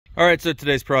All right, so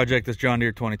today's project, this John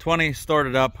Deere 2020,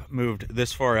 started up, moved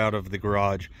this far out of the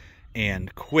garage,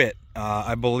 and quit.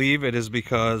 I believe it is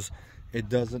because it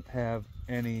doesn't have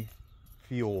any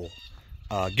fuel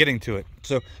getting to it.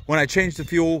 So when I changed the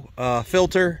fuel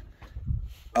filter,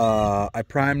 I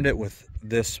primed it with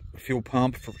this fuel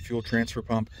pump, fuel transfer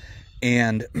pump,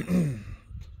 and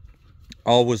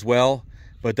all was well.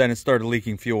 But then it started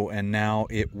leaking fuel, and now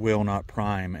it will not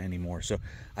prime anymore. So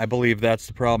I believe that's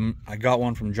the problem. I got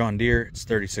one from John Deere. It's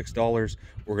 $36.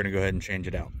 We're gonna go ahead and change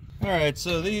it out. All right,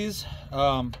 so these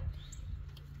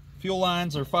fuel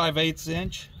lines are 5/8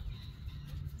 inch.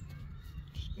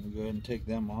 Just gonna go ahead and take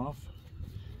them off.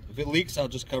 If it leaks, I'll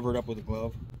just cover it up with a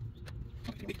glove.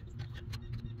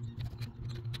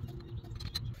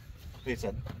 Okay, so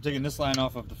I'm taking this line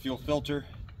off of the fuel filter.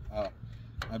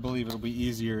 I believe it'll be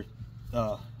easier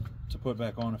to put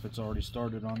back on if it's already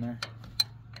started on there.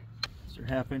 These are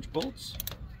 1/2 inch bolts.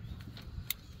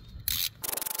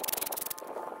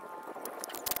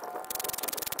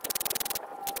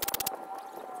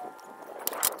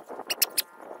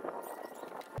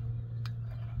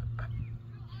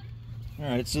 All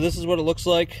right, so this is what it looks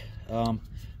like.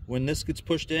 When this gets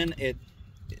pushed in,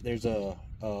 there's a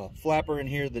flapper in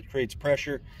here that creates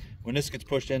pressure. When this gets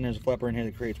pushed in, there's a flapper in here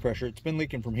that creates pressure. It's been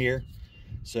leaking from here.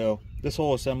 So this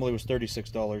whole assembly was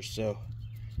 $36, so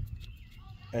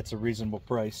that's a reasonable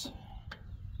price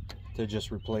to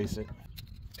just replace it.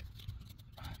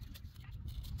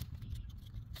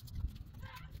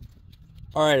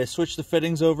 All right, I switched the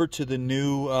fittings over to the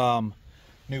new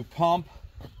pump.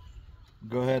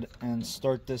 Go ahead and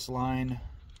start this line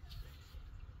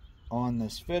on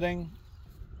this fitting.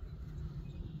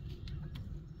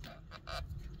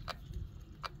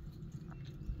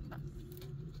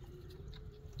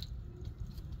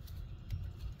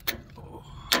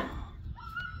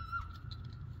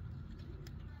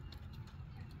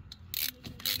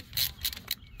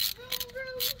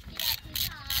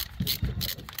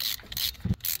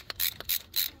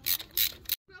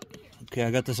 Okay,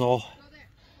 I got this all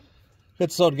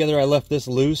together. I left this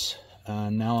loose.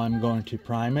 Now I'm going to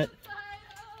prime it.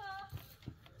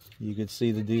 You can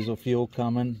see the diesel fuel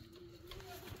coming.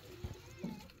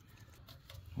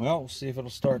 Well, we'll see if it'll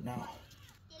start now.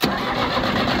 I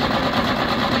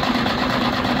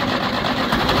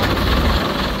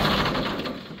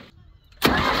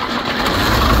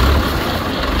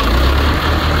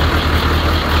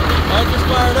just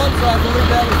fired up, so I believe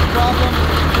that was the problem.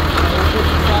 We'll put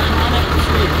some time on it and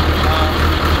see.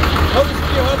 Hope this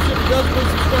video helps. If it does, please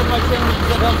subscribe to my channel because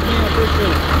that helps me and I appreciate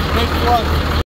it. Thanks a lot.